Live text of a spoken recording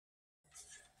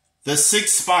The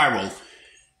sixth spiral.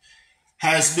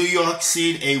 Has New York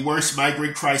seen a worse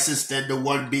migrant crisis than the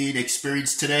one being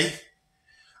experienced today?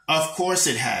 Of course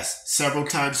it has, several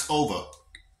times over.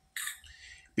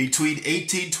 Between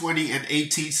 1820 and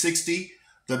 1860,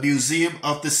 the Museum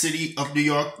of the City of New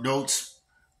York notes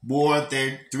more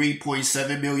than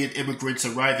 3.7 million immigrants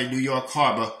arrived in New York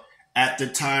Harbor. At the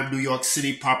time, New York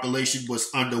City population was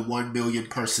under 1 million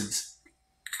persons.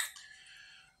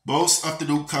 Most of the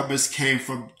newcomers came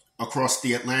from across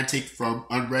the Atlantic from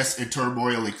unrest and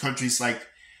turmoil in countries like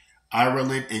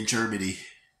Ireland and Germany.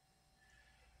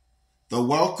 The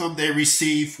welcome they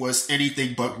received was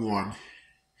anything but warm.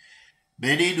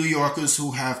 Many New Yorkers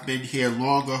who have been here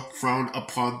longer frown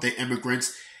upon the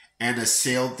immigrants and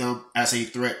assail them as a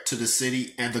threat to the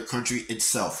city and the country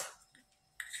itself.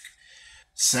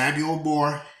 Samuel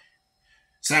Morse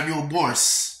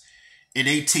in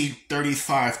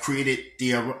 1835 created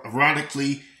the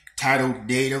ironically titled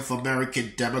Native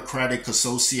American Democratic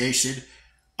Association,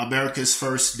 America's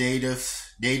first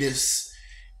natives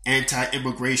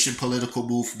anti-immigration political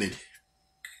movement.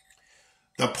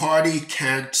 The party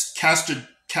castigated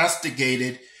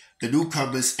the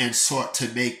newcomers and sought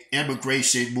to make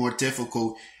immigration more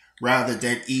difficult rather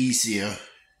than easier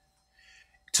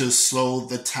to slow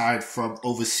the tide from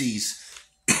overseas.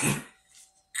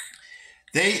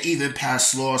 They even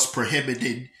passed laws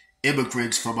prohibiting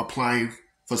immigrants from applying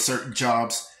for certain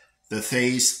jobs. The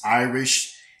phrase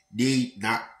Irish need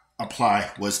not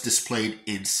apply was displayed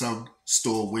in some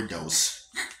store windows.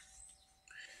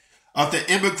 Of the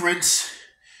immigrants,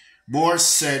 Morse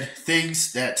said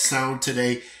things that sound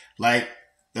today like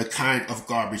the kind of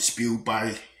garbage spewed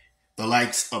by the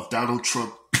likes of Donald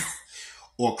Trump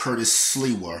or Curtis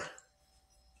Sliwa.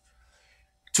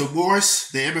 To Morse,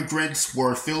 the immigrants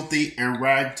were filthy and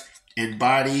ragged in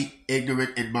body,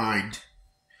 ignorant in mind.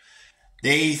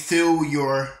 They fill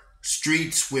your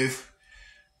streets with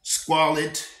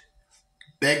squalid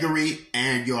beggary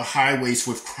and your highways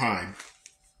with crime.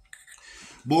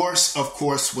 Morse, of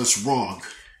course, was wrong.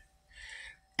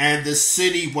 And the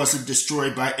city wasn't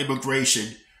destroyed by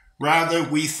immigration. Rather,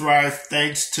 we thrive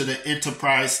thanks to the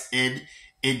enterprise and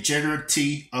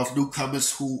ingenuity of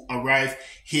newcomers who arrived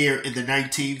here in the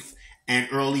 19th and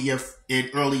early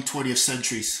 20th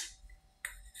centuries.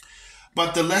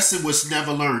 But the lesson was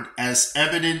never learned, as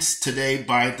evidenced today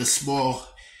by the small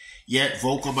yet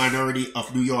vocal minority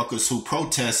of New Yorkers who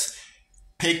protest,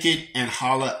 picket, and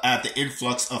holler at the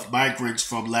influx of migrants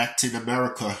from Latin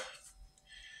America.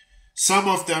 Some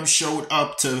of them showed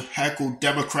up to heckle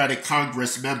Democratic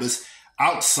Congress members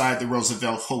outside the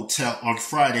Roosevelt Hotel on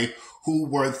Friday who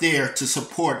were there to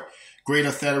support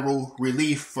greater federal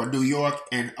relief for New York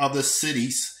and other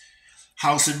cities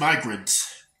housing migrants.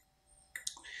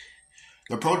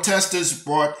 The protesters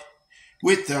brought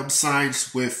with them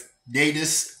signs with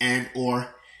natives and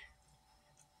or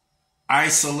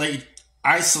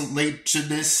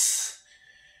isolationist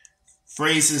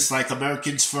phrases like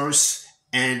Americans first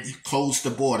and close the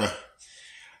border.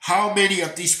 How many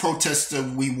of these protesters,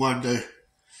 we wonder,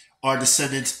 are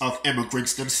descendants of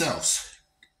immigrants themselves?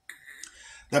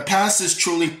 The past is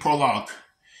truly prologue.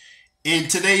 In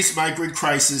today's migrant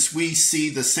crisis, we see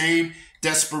the same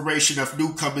desperation of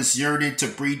newcomers yearning to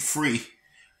breathe free,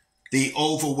 the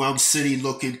overwhelmed city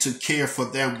looking to care for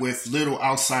them with little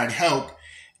outside help,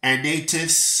 and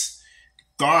natives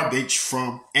garbage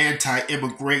from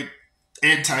anti-immigrant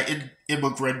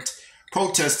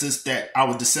protesters that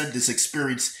our descendants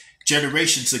experienced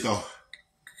generations ago.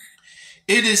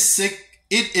 It is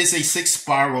a sick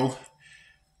spiral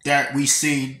that we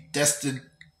see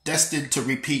destined to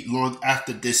repeat long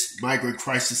after this migrant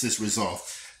crisis is resolved.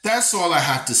 That's all I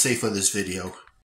have to say for this video.